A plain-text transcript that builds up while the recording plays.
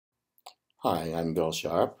Hi, I'm Bill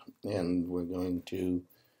Sharp, and we're going to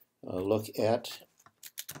look at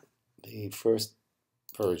the first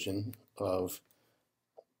version of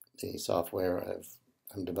the software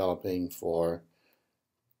I'm developing for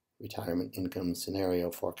retirement income scenario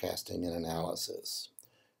forecasting and analysis.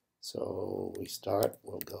 So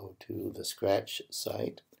we'll go to the Scratch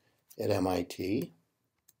site at MIT,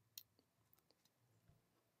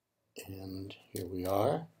 and here we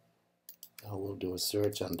are. Now we'll do a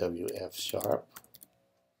search on WF Sharp.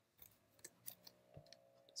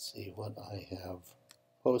 See what I have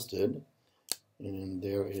posted, and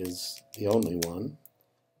there is the only one.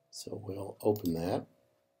 So we'll open that,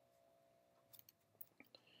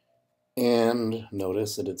 and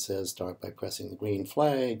notice that it says start by pressing the green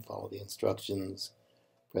flag, follow the instructions,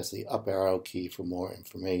 press the up arrow key for more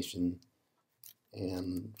information,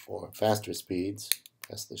 and for faster speeds,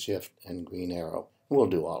 press the shift and green arrow. And we'll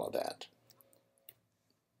do all of that.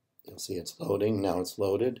 You'll see it's loading. Now it's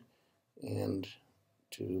loaded, and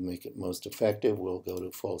to make it most effective, we'll go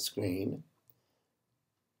to full screen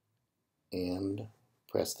and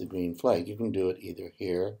press the green flag. You can do it either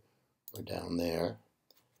here or down there.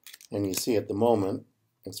 And you see at the moment,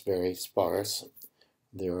 it's very sparse.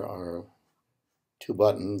 There are two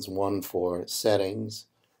buttons, one for settings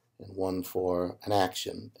and one for an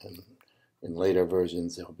action. And in later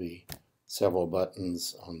versions, there'll be several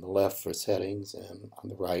buttons on the left for settings and on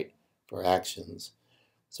the right for actions.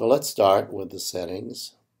 So let's start with the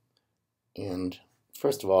settings. And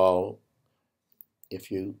first of all,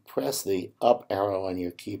 if you press the up arrow on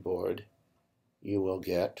your keyboard, you will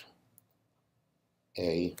get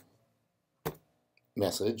a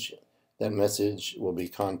message. That message will be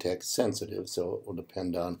context sensitive, so it will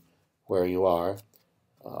depend on where you are,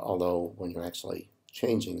 although when you're actually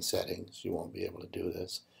changing settings, you won't be able to do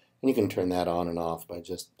this. And you can turn that on and off by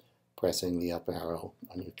just pressing the up arrow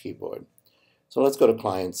on your keyboard. So let's go to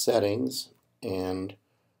Client Settings, and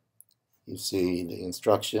you see the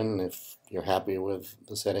instruction. If you're happy with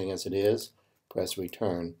the setting as it is, press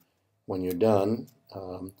Return. When you're done,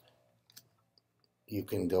 you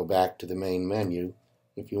can go back to the main menu.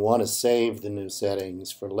 If you want to save the new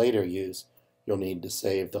settings for later use, you'll need to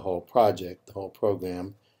save the whole project, the whole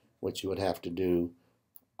program, which you would have to do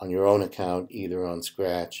on your own account, either on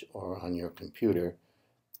Scratch or on your computer.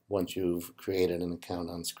 Once you've created an account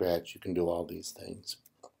on Scratch, you can do all these things.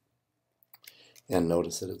 And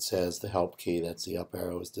notice that it says the help key, that's the up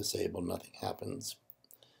arrow, is disabled, nothing happens.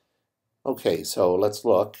 Okay, so let's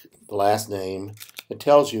look. The last name, it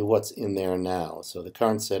tells you what's in there now. So the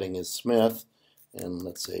current setting is Smith, and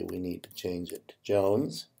let's say we need to change it to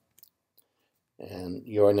Jones. And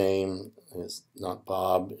your name is not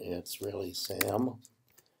Bob, it's really Sam.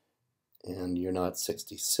 And you're not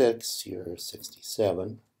 66, you're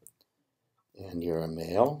 67. And you're a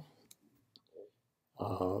male.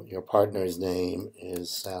 Your partner's name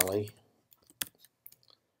is Sally,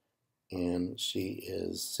 and she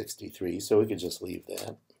is 63, so we could just leave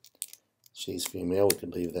that. She's female, we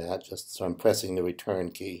could leave that. So I'm pressing the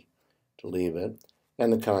return key to leave it.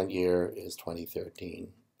 And the current year is 2013.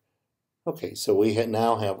 Okay, so we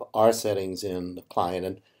now have our settings in the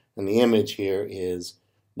client, and the image here is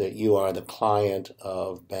that you are the client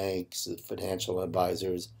of banks, financial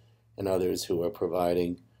advisors, and others who are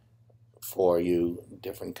providing for you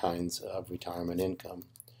different kinds of retirement income.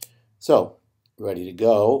 So, ready to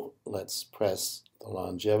go. Let's press the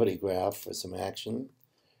longevity graph for some action.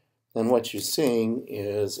 And what you're seeing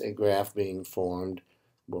is a graph being formed.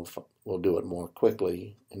 We'll do it more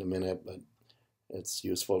quickly in a minute, but it's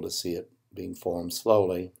useful to see it being formed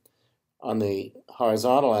slowly. On the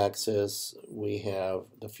horizontal axis, we have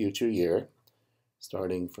the future year,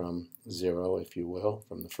 starting from 0, if you will,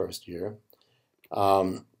 from the first year.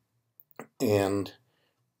 And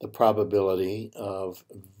the probability of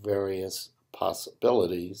various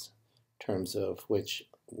possibilities in terms of which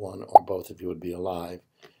one or both of you would be alive.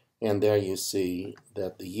 And there you see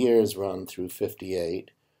that the years run through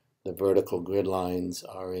 58. The vertical grid lines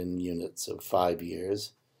are in units of 5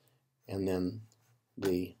 years. And then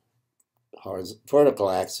the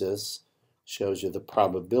vertical axis shows you the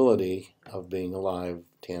probability of being alive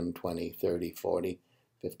 10, 20, 30, 40,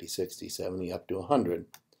 50, 60, 70, up to 100.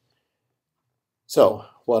 So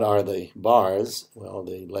what are the bars? Well,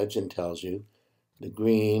 the legend tells you the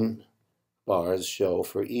green bars show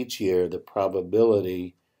for each year the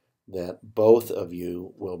probability that both of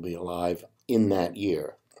you will be alive in that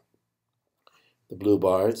year. The blue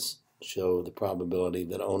bars show the probability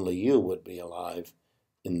that only you would be alive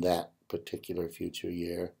in that particular future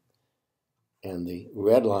year. And the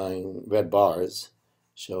red bars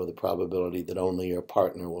show the probability that only your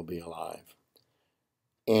partner will be alive.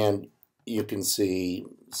 And you can see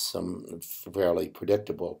some fairly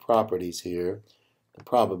predictable properties here. The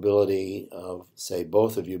probability of, say,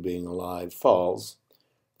 both of you being alive falls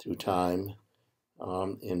through time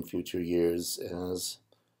in future years as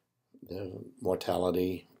the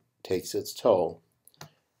mortality takes its toll.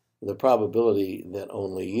 The probability that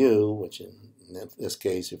only you, which in this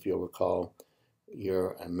case, if you'll recall,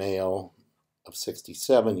 you're a male of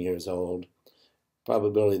 67 years old,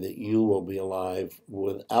 probability that you will be alive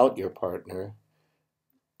without your partner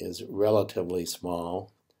is relatively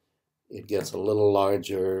small. It gets a little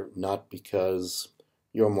larger, not because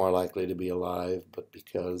you're more likely to be alive, but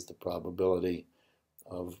because the probability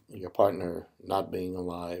of your partner not being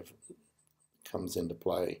alive comes into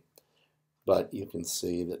play. But you can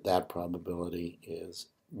see that that probability is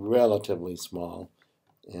relatively small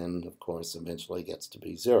and, of course, eventually gets to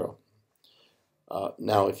be 0.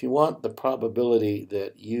 Now, if you want the probability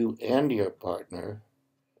that you and your partner,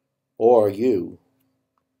 or you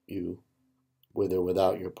with or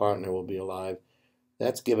without your partner, will be alive,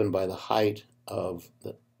 that's given by the height of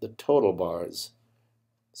the total bars.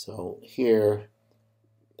 So here,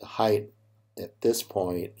 the height at this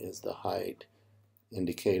point is the height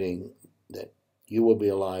indicating that you will be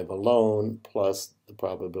alive alone plus the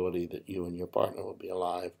probability that you and your partner will be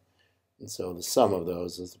alive. And so the sum of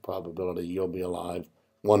those is the probability you'll be alive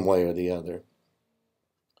one way or the other.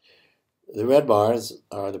 The red bars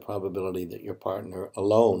are the probability that your partner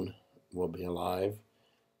alone will be alive.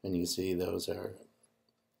 And you see those are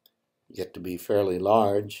get to be fairly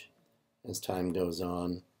large as time goes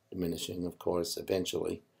on, diminishing, of course,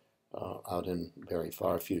 eventually out in very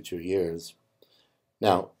far future years.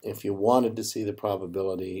 Now, if you wanted to see the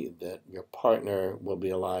probability that your partner will be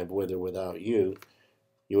alive with or without you,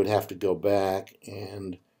 you would have to go back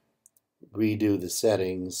and redo the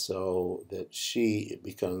settings so that she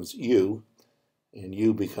becomes you and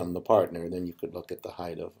you become the partner. Then you could look at the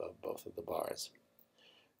height of both of the bars.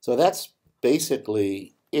 So that's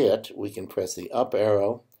basically it. We can press the up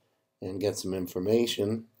arrow and get some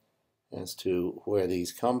information as to where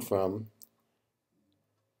these come from,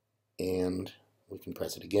 and we can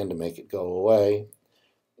press it again to make it go away.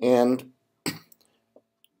 And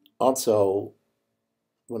also,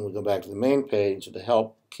 when we go back to the main page, the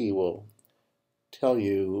help key will tell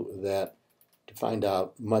you that to find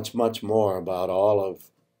out much more about all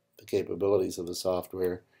of the capabilities of the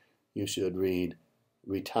software, you should read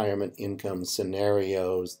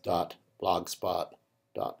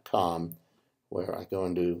retirementincomeScenarios.blogspot.com, where I go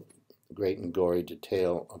into great and gory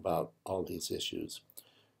detail about all these issues.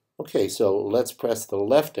 Okay, so let's press the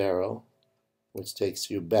left arrow, which takes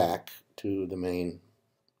you back to the main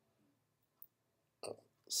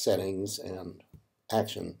settings and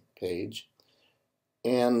action page.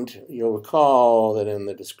 And you'll recall that in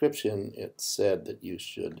the description it said that you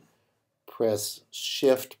should press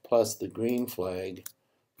Shift plus the green flag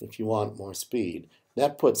if you want more speed.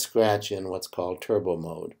 That puts Scratch in what's called turbo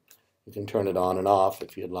mode. You can turn it on and off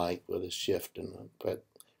if you'd like with a Shift and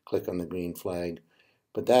click on the green flag.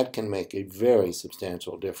 But that can make a very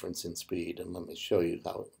substantial difference in speed. And let me show you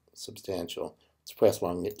how substantial. Let's press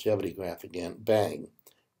longevity graph again. Bang.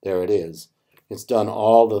 There it is. It's done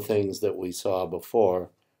all the things that we saw before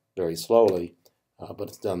very slowly, but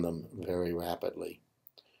it's done them very rapidly.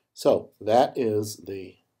 So that is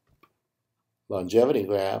the longevity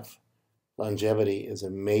graph. Longevity is a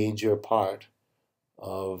major part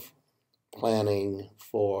of planning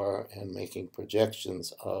for and making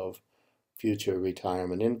projections of future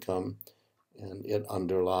retirement income, and it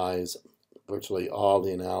underlies virtually all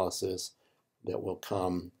the analysis that will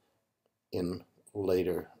come in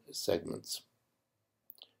later segments.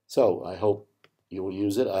 So I hope you will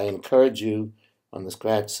use it. I encourage you on the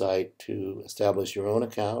Scratch site to establish your own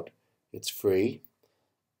account. It's free,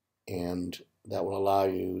 and that will allow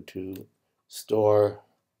you to store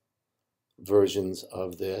versions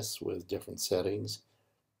of this with different settings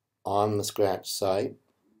on the Scratch site,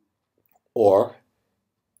 or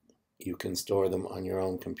you can store them on your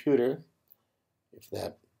own computer if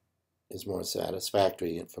that is more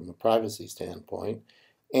satisfactory from a privacy standpoint.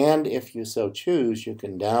 And if you so choose, you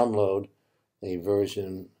can download a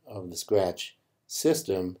version of the Scratch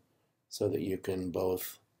system so that you can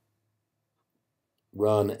both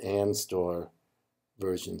run and store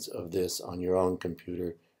versions of this on your own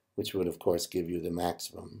computer, which would, of course, give you the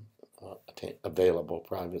maximum available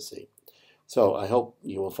privacy. So I hope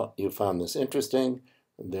you found this interesting.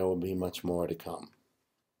 There will be much more to come.